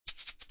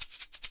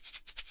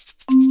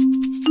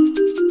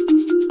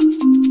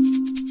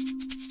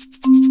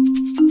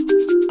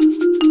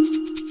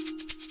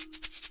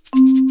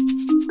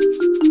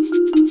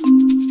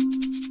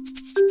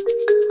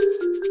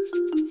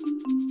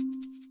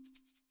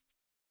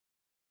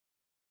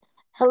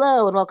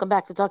Hello and welcome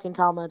back to Talking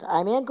Talmud.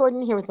 I'm Ann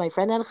Gordon here with my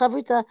friend and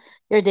Chavruta,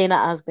 your Dana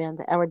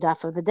Osband. Our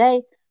daf of the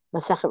day,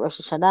 Masachet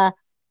Rosh Hashanah,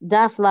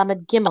 daf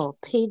Lamed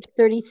Gimel, page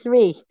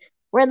 33.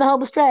 We're in the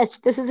home stretch.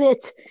 This is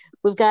it.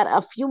 We've got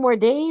a few more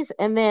days,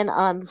 and then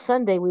on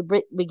Sunday we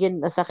begin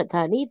Masachet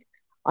Ta'anit.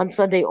 On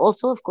Sunday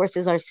also, of course,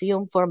 is our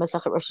siyum for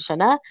Masachet Rosh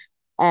Hashanah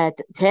at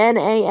 10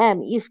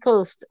 a.m. East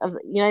Coast of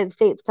the United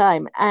States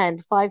time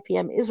and 5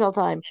 p.m. Israel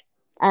time.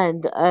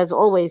 And as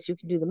always, you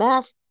can do the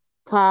math.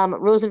 Tom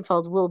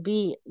Rosenfeld will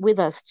be with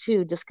us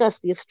to discuss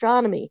the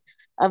astronomy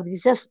of the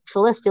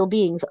celestial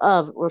beings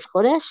of Rosh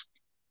Chodesh,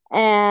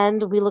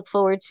 and we look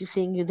forward to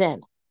seeing you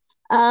then.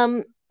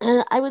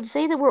 I would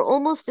say that we're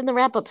almost in the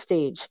wrap-up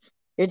stage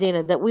here,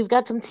 Dana, that we've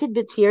got some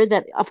tidbits here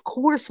that, of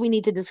course, we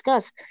need to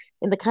discuss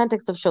in the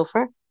context of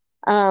Shofar,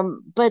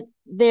 but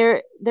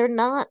they're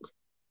not.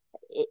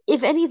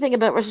 If anything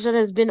about Rosh Hashanah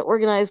has been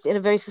organized in a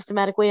very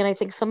systematic way, and I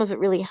think some of it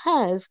really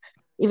has,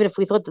 even if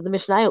we thought that the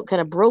Mishnayot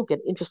kind of broke at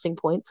interesting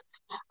points,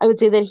 I would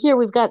say that here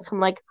we've got some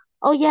like,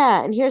 oh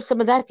yeah, and here's some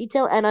of that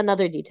detail and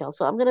another detail.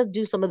 So I'm going to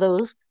do some of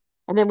those,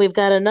 and then we've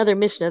got another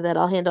Mishnah that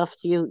I'll hand off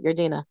to you,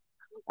 Yardena.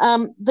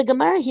 The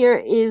Gemara here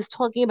is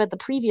talking about the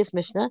previous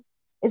Mishnah.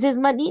 It says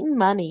Manitin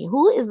Mani.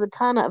 Who is the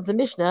Tana of the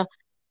Mishnah,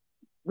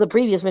 the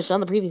previous Mishnah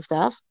on the previous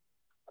stuff,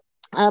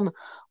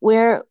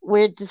 where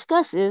it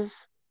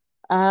discusses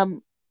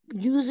um,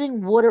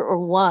 using water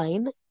or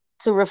wine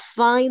to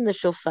refine the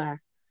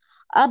shofar.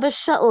 Abba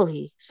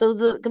Sha'ul. So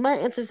the Gemara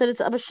answers that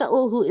it's Abba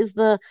Sha'ul who is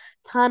the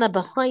Tana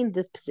behind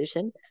this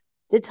position.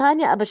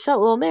 Titania Abba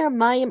Sha'ul Omer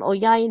Mayim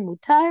Oyayin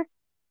Mutar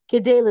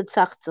Kedei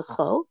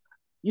Litzachzecho.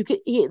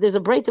 There's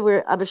a breakdown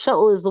where Abba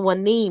Sha'ul is the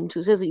one named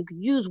who says that you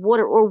could use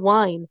water or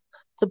wine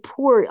to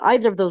pour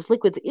either of those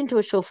liquids into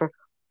a shofar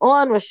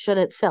on Rosh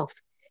Hashanah itself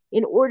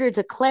in order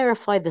to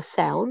clarify the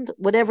sound.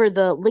 Whatever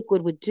the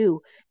liquid would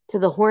do to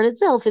the horn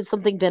itself is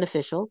something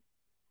beneficial.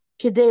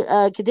 To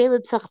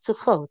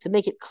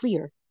make it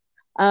clear.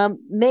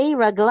 May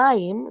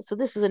raglaim, so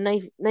this is a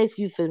nice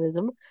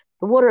euphemism.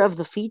 The water of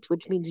the feet,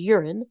 which means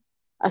urine,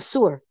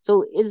 asur.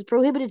 So it is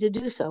prohibited to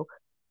do so,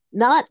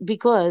 not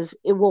because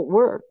it won't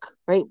work,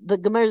 right? The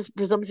Gemara's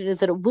presumption is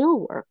that it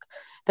will work,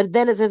 but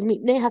then it says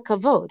mitnei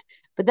hakavod.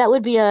 But that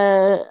would be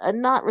a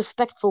not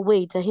respectful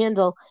way to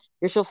handle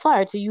your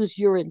shofar, to use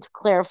urine to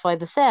clarify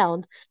the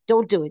sound.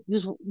 Don't do it.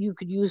 You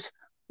could use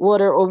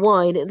water or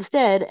wine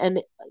instead,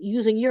 and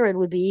using urine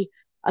would be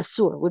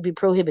asur, would be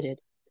prohibited.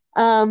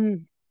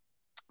 Um,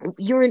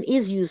 Urine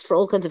is used for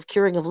all kinds of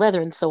curing of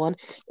leather and so on.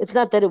 It's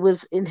not that it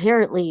was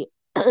inherently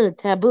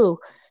taboo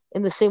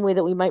in the same way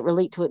that we might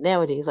relate to it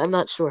nowadays. I'm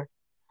not sure.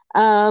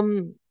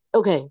 Um,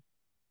 okay.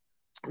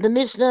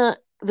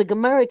 The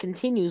Gemara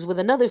continues with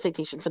another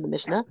citation from the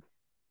Mishnah.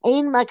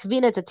 Ein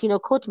makvina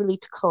tatinokot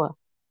militkoa.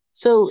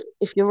 So,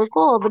 if you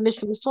recall, the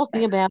Mishnah was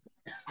talking about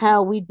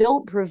how we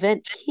don't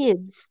prevent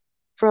kids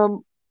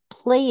from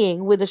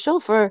playing with a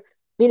shofar,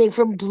 meaning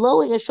from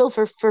blowing a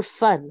shofar for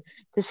fun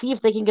to see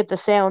if they can get the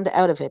sound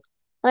out of it.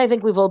 And I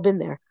think we've all been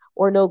there,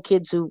 or know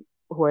kids who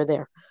are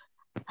there.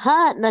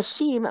 Ha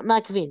nashim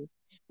makvin.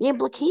 The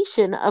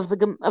implication of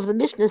the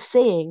Mishnah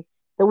saying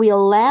that we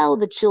allow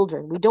the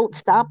children, we don't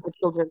stop the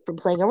children from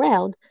playing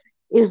around,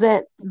 is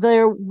that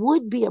there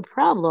would be a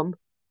problem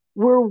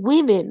were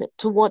women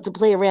to want to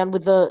play around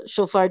with the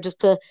shofar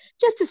just to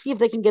see if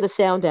they can get a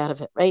sound out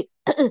of it, right?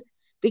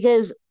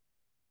 Because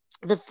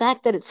the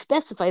fact that it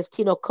specifies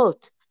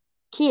tinokot,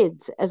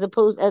 kids, as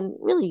opposed and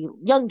really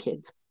young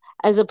kids,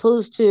 as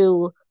opposed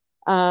to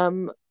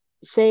um,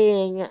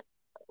 saying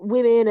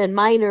women and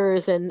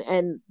minors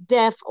and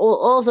deaf,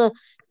 all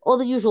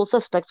the usual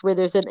suspects where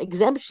there's an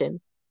exemption.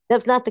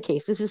 That's not the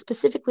case. This is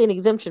specifically an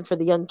exemption for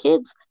the young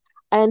kids.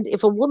 And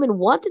if a woman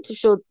wanted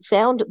to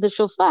sound the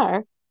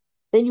shofar,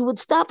 then you would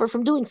stop her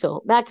from doing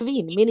so.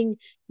 Makvin, meaning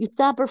you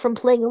stop her from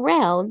playing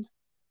around,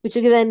 which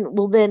again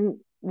will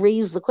then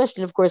raise the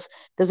question, of course,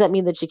 does that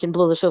mean that she can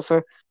blow the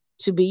shofar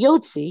to be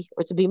Yotzi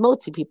or to be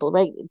Motzi people,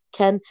 right?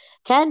 Can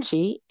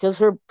she? Because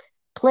her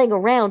playing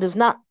around is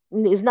not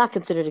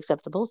considered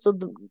acceptable. So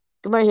the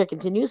Gemara here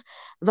continues,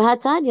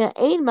 V'hatanya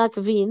ein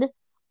makvin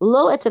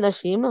lo et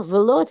anashim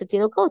v'lo et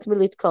tinokot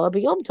militkoa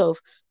b'yom tov.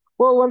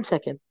 Well, one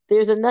second.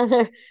 There's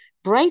another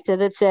Breita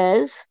that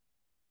says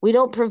we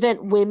don't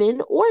prevent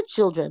women or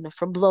children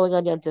from blowing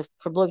on Yontif,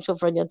 from blowing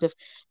shofar on Yontif.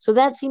 So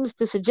that seems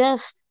to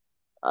suggest,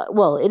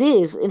 well, it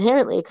is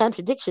inherently a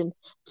contradiction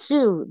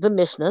to the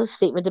Mishnah's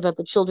statement about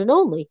the children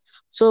only.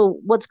 So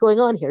what's going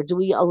on here? Do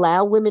we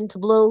allow women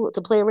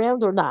to play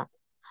around or not?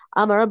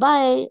 Amar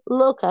Abaye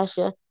lo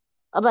kasha.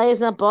 Abaye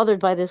is not bothered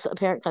by this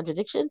apparent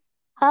contradiction.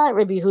 Ha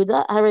Rabbi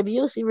Yehuda, ha Rabbi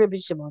Yossi, Rabbi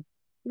Shimon.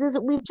 He says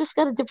we've just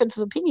got a difference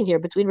of opinion here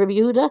between Rabbi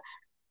Yehuda,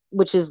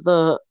 which is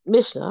the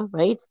Mishnah,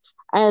 right?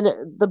 And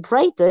the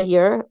Breita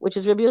here, which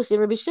is Rabbi Yossi and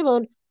Rabbi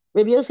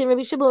Yossi and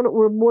Rabbi Shimon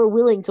were more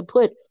willing to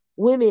put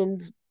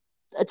women's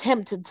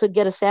attempt to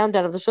get a sound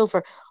out of the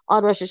shofar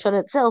on Rosh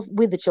Hashanah itself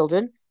with the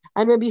children.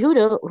 And Rabbi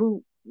Huda,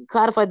 who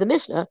codified the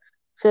Mishnah,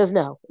 says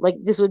no. Like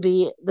this would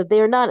be that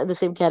they are not in the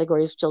same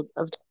category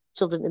of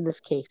children in this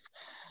case.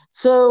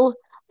 So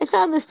I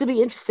found this to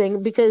be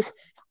interesting because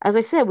as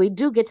I said, we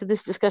do get to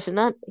this discussion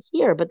not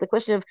here, but the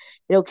question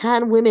of,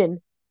 can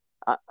women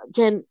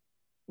can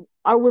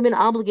are women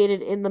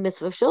obligated in the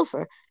mitzvah of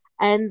shofar?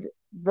 And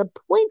the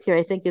point here,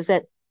 I think, is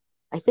that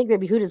I think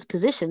Rabbi Huda's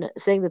position,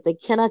 saying that they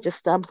cannot just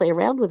stop play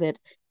around with it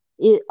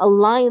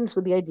aligns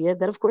with the idea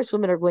that, of course,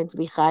 women are going to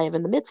be chayiv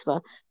in the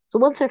mitzvah. So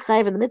once they're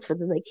chayiv in the mitzvah,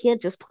 then they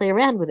can't just play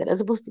around with it, as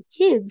opposed to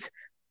kids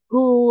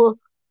who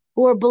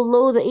who are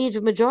below the age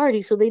of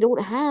majority, so they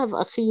don't have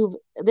a chiyuv,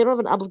 they don't have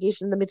an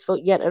obligation in the mitzvah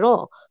yet at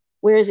all.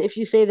 Whereas if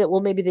you say that,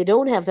 well, maybe they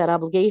don't have that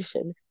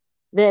obligation,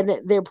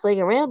 then they're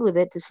playing around with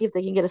it to see if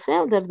they can get a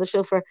sound out of the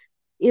shofar,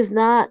 is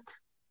not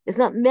is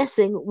not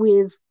messing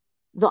with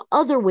the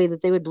other way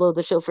that they would blow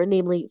the shofar,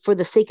 namely for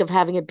the sake of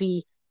having it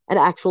be an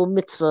actual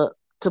mitzvah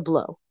to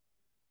blow.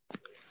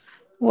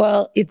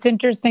 Well, it's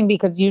interesting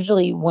because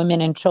usually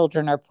women and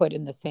children are put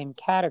in the same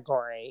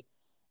category.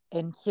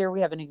 And here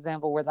we have an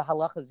example where the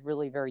halacha is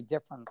really very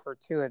different for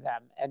two of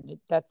them. And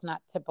that's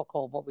not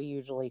typical of what we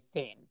usually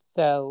see.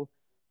 So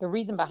the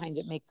reason behind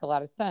it makes a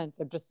lot of sense.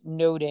 I'm just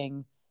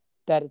noting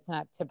that it's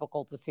not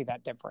typical to see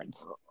that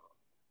difference.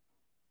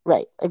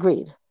 Right,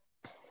 agreed.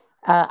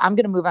 I'm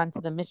going to move on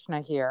to the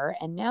Mishnah here.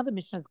 And now the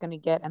Mishnah is going to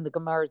get, and the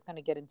Gemara is going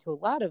to get into a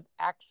lot of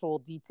actual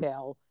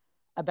detail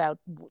about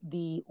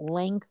the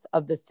length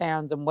of the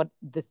sounds and what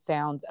the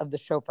sounds of the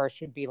shofar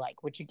should be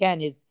like, which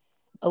again is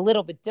a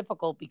little bit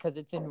difficult because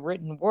it's in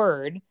written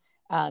word.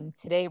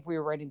 Today, if we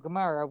were writing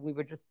Gemara, we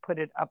would just put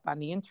it up on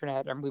the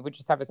internet and we would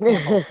just have a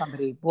sample of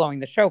somebody blowing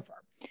the shofar.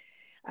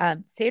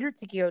 Seder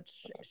Tikiyot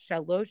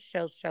Shalosh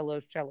Shel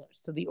Shalosh Shalosh.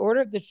 So the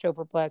order of the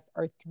shofar blasts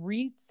are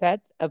 3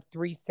 sets of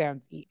 3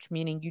 sounds each,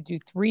 meaning you do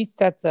 3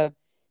 sets of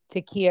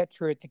Tikiyah,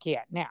 Trua,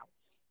 Tikiyah. Now,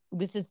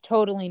 this is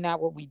totally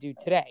not what we do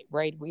today,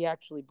 right? We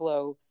actually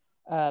blow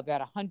about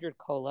 100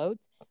 kolot.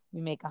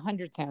 We make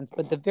 100 sounds,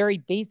 but the very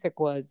basic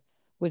was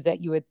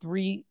that you had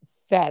 3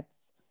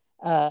 sets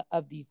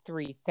of these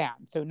 3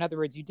 sounds. So in other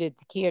words, you did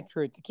Tikiyah,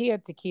 Trua,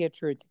 Tikiyah, Tikiyah,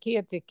 Trua,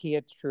 Tikiyah,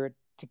 Tikiyah, Trua,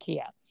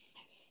 Tikiyah.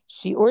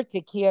 Shiur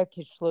Tikiyah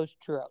kishlosh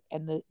truot.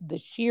 And the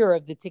shiur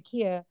of the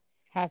Tikiyah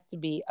has to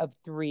be of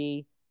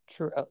 3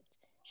 truot.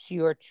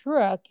 Shiur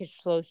trua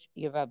kishlosh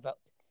yavavot.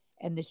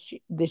 And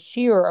the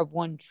shiur of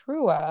 1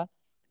 trua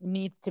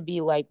needs to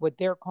be like what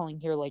they're calling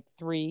here, like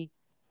 3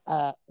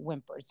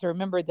 whimpers. So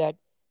remember that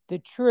the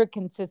trua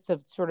consists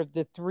of sort of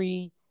the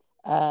 3,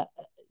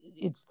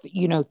 it's,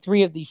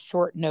 3 of these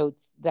short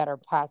notes that are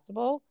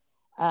possible.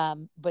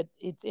 But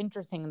it's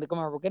interesting, in the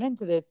Gemara, we'll get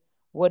into this.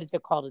 What is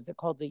it called? Is it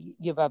called a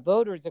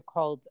yavavot, or is it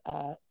called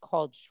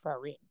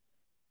shvarim?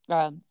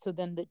 So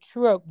then the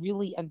trua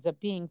really ends up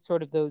being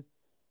sort of those,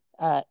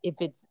 if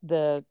it's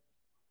the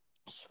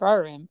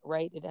shvarim,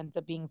 right, it ends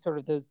up being sort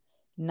of those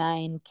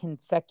 9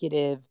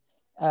 consecutive,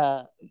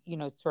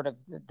 sort of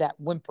that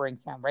whimpering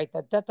sound, right?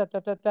 That da da da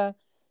da da.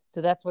 So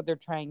that's what they're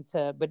trying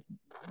to. But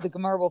the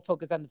Gemara will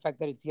focus on the fact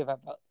that it's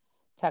yavavot.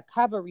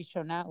 Takaba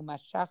rishona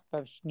umashach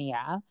bav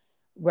shniya.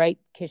 Right,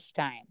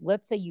 kishtayim.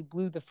 Let's say you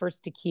blew the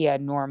first tekiah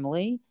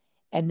normally,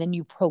 and then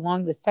you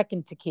prolong the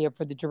second tekiah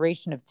for the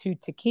duration of 2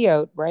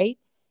 tekiyot, right?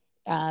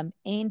 Ein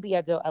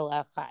biado el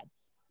echad.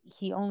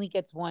 He only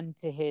gets 1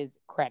 to his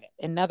credit.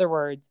 In other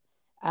words,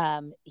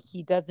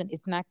 he doesn't.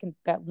 It's not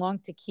that long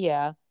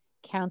tekiah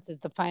counts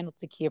as the final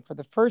tekiah for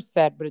the first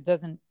set, but it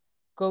doesn't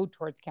go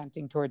towards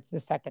counting towards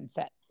the second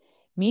set.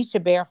 Misha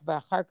berach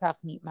v'achar kach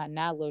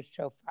nitmana lo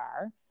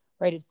shofar.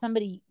 Right, if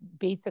somebody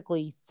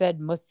basically said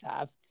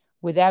musaf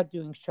without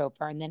doing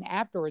shofar, and then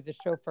afterwards the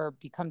shofar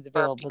becomes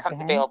available to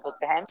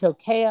him.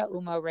 Tokea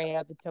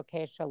umareya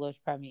v'tokea shalosh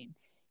pamim.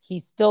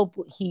 He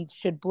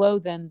should blow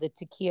then the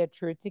tekiah,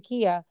 true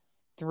tekiah,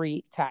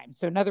 3 times.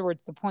 So in other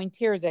words, the point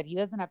here is that he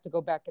doesn't have to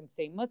go back and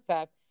say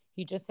musaf.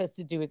 He just has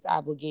to do his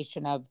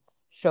obligation of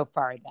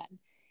shofar then.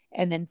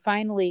 And then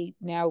finally,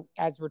 now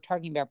as we're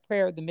talking about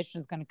prayer, the Mishnah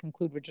is going to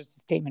conclude with just a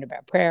statement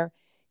about prayer.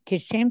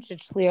 Kishem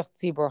shliach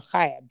tzibor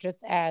chayav,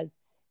 just as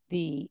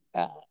the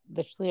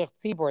shliach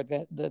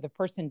tzibor, the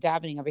person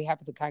davening on behalf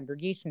of the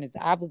congregation, is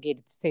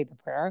obligated to say the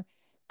prayer.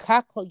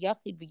 Kakol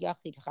yachid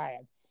v'yachid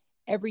chayav.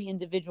 Every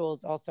individual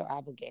is also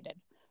obligated.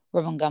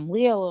 Rabban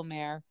Gamliel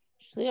Omer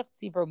shliach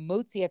tzibor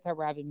motzi et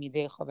harabim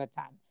midei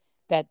chovatam.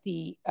 That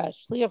the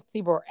shliach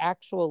tzibor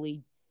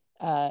actually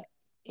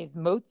is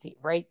motzi,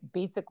 right?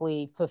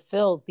 Basically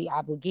fulfills the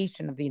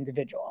obligation of the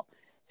individual.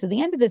 So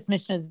the end of this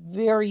mission is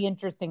very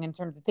interesting in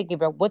terms of thinking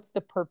about what's the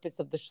purpose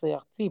of the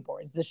shliach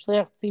tzibor. Is the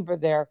shliach tzibor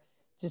there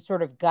to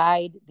sort of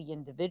guide the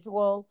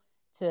individual,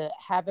 to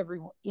have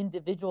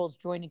individuals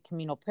join in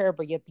communal prayer,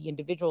 but yet the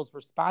individual is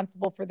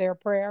responsible for their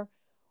prayer?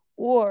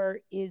 Or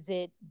is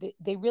it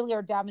they really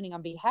are davening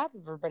on behalf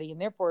of everybody,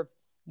 and therefore if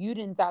you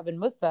didn't daven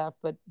musaf,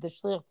 but the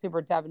shliach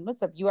tzibor daven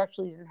musaf, you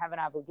actually didn't have an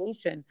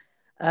obligation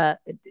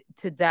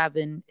to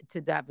daven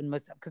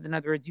musaf? Because in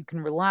other words, you can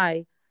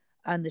rely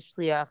on the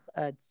shliach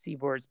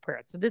tzibor's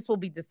prayer. So this will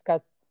be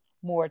discussed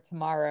more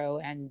tomorrow,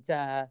 and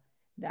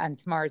on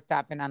tomorrow's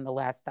stop and on the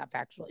last stop,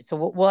 actually. So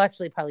we'll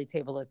actually probably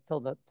table this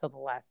till the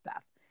last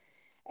stop.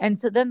 And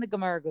so then the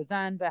Gemara goes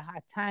on,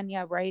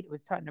 V'hatanya, right? It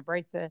was taught in a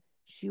brisa,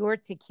 shiur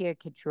tekiah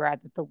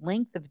k'trua, that the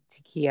length of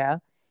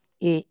tekiah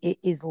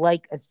is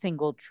like a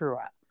single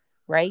trua,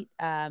 right?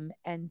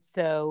 And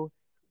so,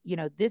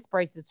 this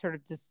Bryce sort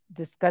of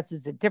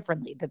discusses it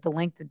differently, that the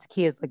length of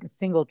tekiah is like a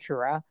single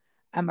trua.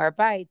 Amar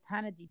Bai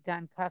Tana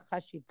Didan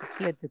Kachashiv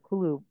tekiah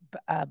tekulu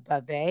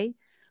bave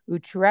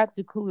utrat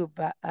tekulu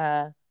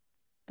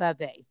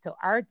bave. So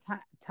our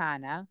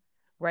Tana,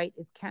 right,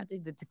 is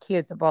counting the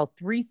tekiyahs of all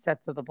three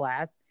sets of the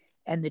blast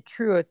and the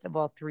truest of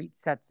all three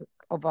sets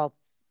of all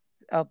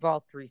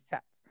three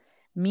sets,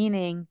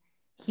 meaning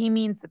he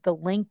means that the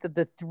length of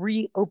the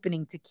three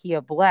opening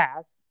tekiah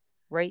blasts,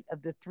 right,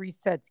 of the three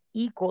sets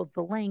equals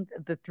the length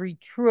of the three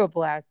trua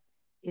blasts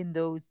in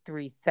those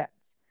three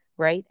sets,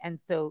 right? And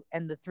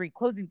the three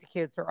closing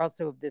tekiyahs are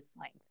also of this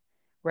length,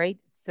 right?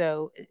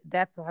 So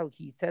that's how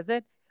he says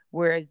it.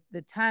 Whereas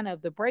the Tana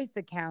of the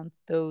Brisa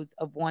counts those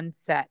of one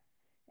set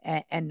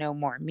and no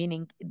more,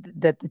 meaning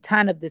that the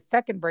Tana of the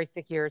second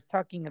Brisa here is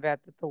talking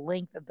about that the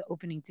length of the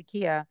opening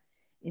tekiah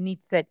in each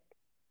set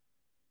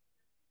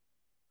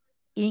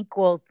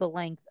equals the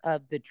length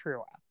of the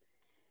trua.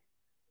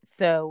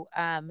 So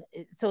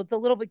it's a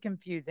little bit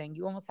confusing.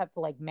 You almost have to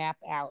like map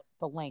out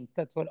the lengths.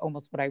 That's what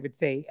I would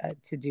say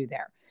to do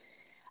there.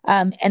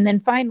 And then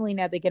finally,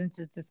 now they get into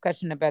this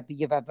discussion about the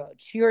Yevavot.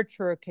 Shir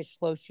Trua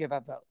Kishlosh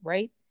Yevavot,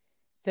 right?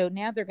 So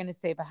now they're going to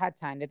say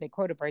Vahatana. They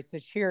quote a Bryce,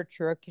 Shir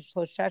Trua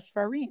Kishlosh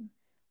Shvarim.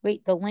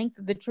 Wait, the length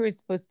of the trua is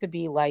supposed to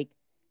be like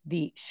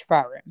the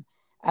Shvarim,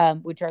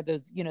 which are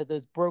those,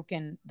 those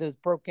broken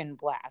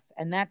blasts.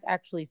 And that's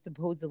actually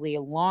supposedly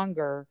a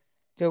longer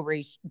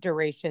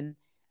duration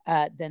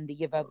than the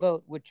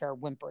Yevavot, which are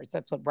whimpers.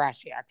 That's what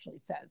Rashi actually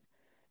says.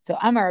 So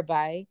Amar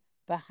Abai,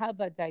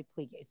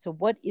 so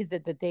what is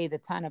it that the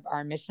Tana of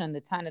our Mishnah and the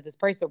Tana of this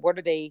Brisa, what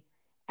are they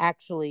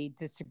actually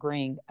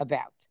disagreeing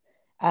about?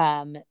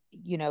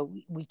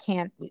 We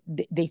can't,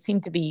 they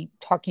seem to be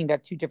talking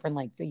about two different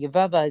lengths. So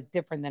Yevava is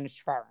different than a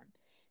Shvarim.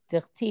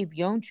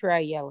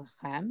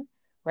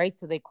 Right?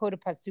 So they quote a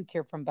pasuk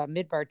here from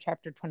Bamidbar,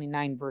 chapter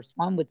 29, verse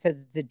 1, which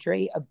says it's a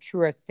dray of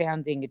trua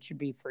sounding, it should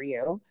be for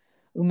you.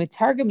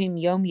 Umitargumim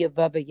yom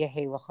Yevava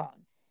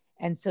yehelachon.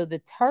 And so the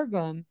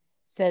Targum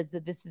says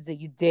that this is a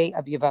day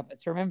of Yevava.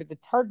 So remember, the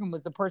Targum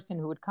was the person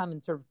who would come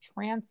and sort of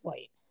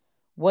translate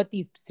what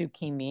these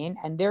psukim mean,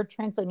 and they're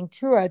translating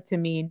trua to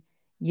mean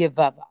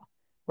Yevava,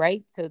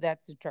 right? So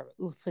that's the Torah.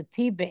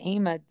 Ufati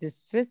be'ema de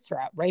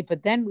Sisra, right?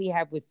 But then we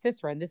have with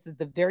Sisra, and this is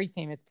the very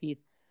famous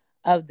piece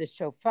of the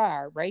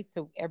shofar, right?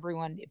 So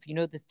everyone, if you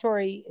know the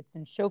story, it's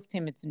in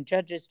Shoftim, it's in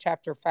Judges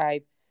chapter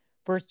 5,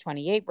 verse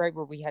 28, right?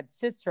 Where we had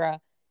Sisra.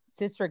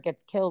 Sisra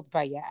gets killed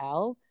by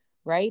Yael,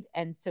 right?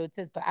 And so it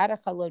says,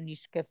 Ba'arachalo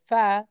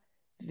nishkefa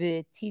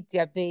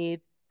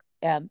v'tityabev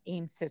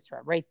aim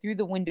Sisra, right? Through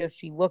the window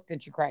she looked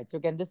and she cried. So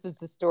again, this is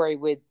the story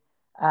with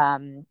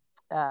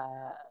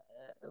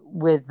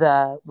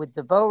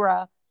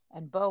Devorah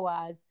and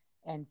Boaz,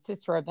 and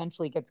Sisera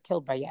eventually gets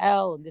killed by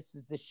Yael, and this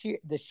is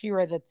the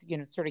shira that's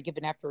sort of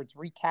given afterwards,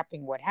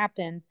 recapping what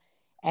happens.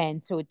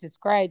 And so it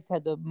describes how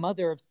the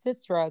mother of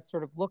Sisera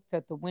sort of looked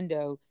at the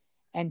window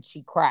and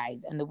she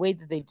cries, and the way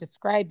that they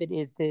describe it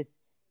is this,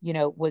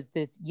 was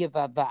this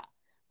Yevava,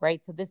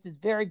 right? So this is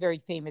very, very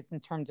famous in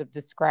terms of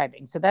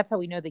describing. So that's how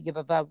we know that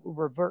Yevava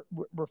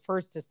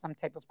refers to some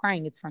type of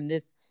crying. It's from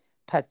this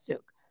pasuk.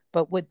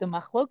 But what the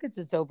machlokas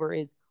is over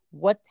is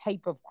what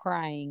type of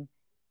crying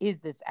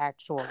is this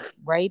actually,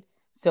 right?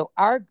 So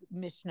our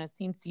Mishnah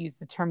seems to use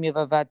the term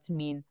Yevava to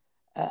mean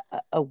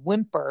a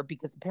whimper,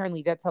 because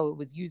apparently that's how it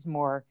was used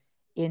more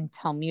in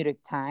Talmudic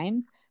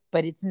times.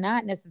 But it's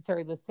not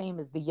necessarily the same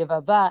as the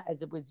Yevava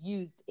as it was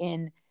used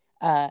in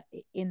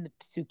the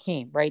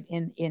Psukim, right?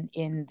 In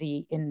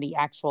the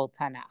actual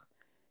Tanakh.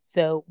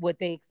 So what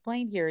they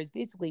explained here is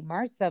basically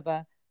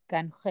Marsava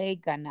Ganche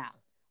Ganach,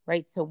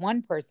 right? So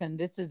one person,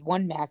 this is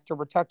one master,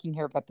 we're talking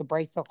here about the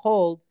Brisa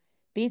holds,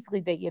 basically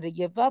that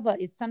Yevava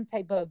is some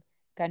type of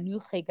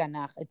Ganuche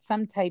Ganach, it's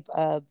some type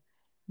of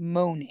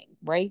moaning,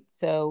 right?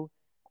 So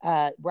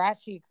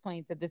Rashi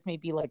explains that this may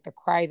be like the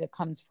cry that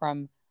comes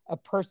from a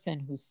person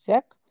who's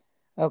sick,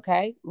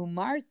 okay?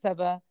 Umar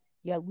Saba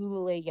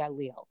Yalule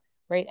Yalil,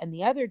 right? And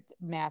the other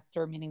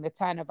master, meaning the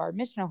Tana of our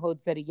Mishnah,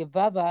 holds that a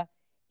Yevava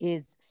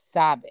is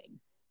sobbing,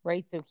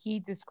 right? So he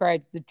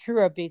describes the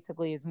Trua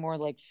basically as more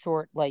like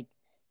short, like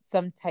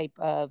some type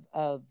of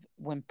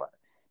whimper.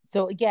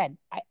 So again,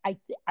 I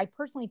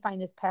personally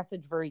find this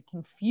passage very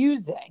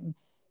confusing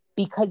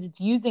because it's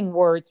using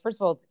words.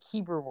 First of all, it's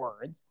Hebrew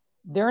words.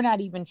 They're not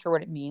even sure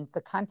what it means.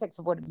 The context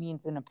of what it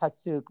means in a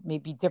pasuk may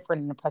be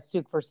different in a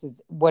pasuk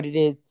versus what it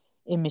is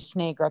in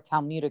Mishneh or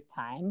Talmudic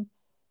times.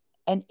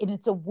 And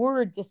it's a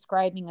word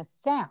describing a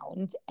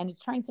sound, and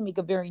it's trying to make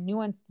a very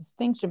nuanced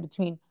distinction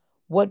between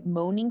what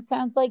moaning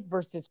sounds like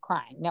versus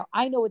crying. Now,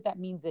 I know what that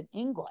means in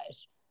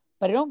English,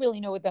 but I don't really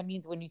know what that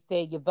means when you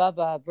say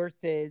Yevava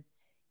versus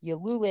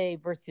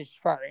Yelule versus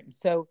Shvarim.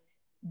 So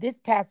this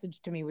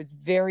passage to me was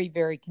very,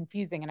 very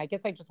confusing. And I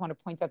guess I just want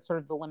to point out sort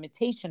of the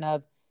limitation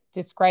of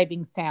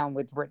describing sound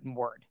with written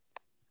word.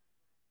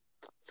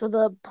 So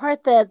the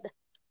part that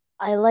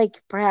I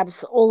like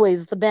perhaps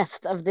always the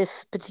best of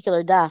this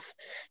particular daf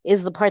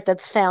is the part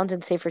that's found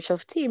in Sefer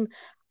Shoftim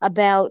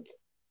about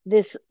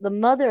the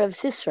mother of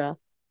Sisra,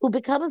 who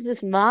becomes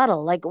this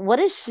model. Like, what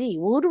is she?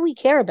 Who do we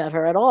care about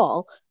her at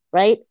all?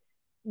 Right?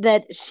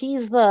 That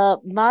she's the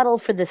model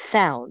for the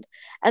sound.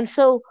 And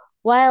so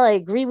while I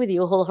agree with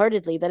you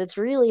wholeheartedly that it's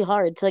really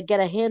hard to get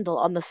a handle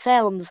on the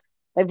sounds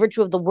by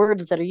virtue of the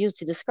words that are used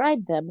to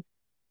describe them,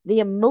 the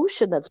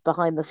emotion that's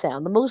behind the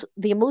sound,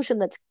 the emotion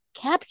that's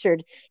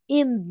captured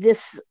in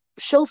this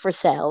shofar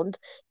sound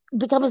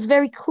becomes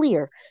very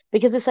clear,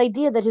 because this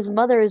idea that his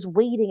mother is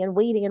waiting and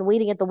waiting and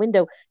waiting at the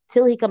window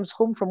till he comes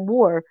home from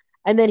war,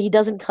 and then he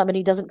doesn't come and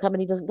he doesn't come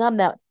and he doesn't come,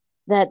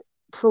 that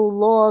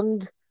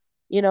prolonged,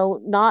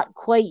 not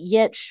quite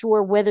yet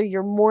sure whether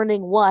you're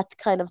mourning what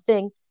kind of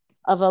thing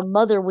of a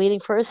mother waiting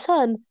for a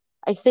son,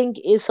 I think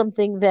is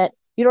something that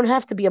you don't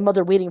have to be a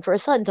mother waiting for a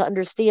son to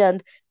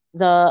understand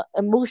the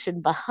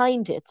emotion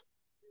behind it.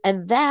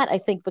 And that I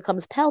think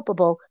becomes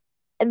palpable.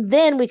 And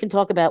then we can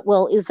talk about,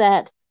 well, is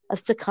that a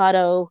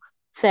staccato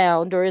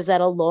sound or is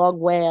that a long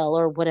wail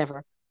or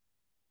whatever?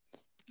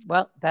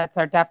 Well, that's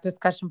our DAF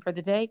discussion for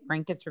the day.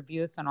 Rank us,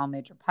 review us on all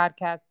major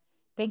podcasts.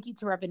 Thank you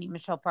to Rabbanit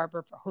Michelle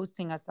Farber for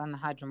hosting us on the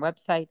Hadran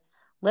website.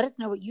 Let us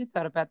know what you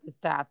thought about this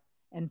DAF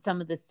and some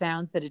of the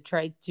sounds that it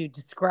tries to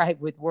describe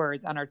with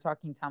words on our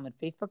Talking Talmud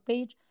Facebook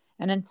page.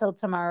 And until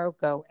tomorrow,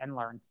 go and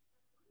learn.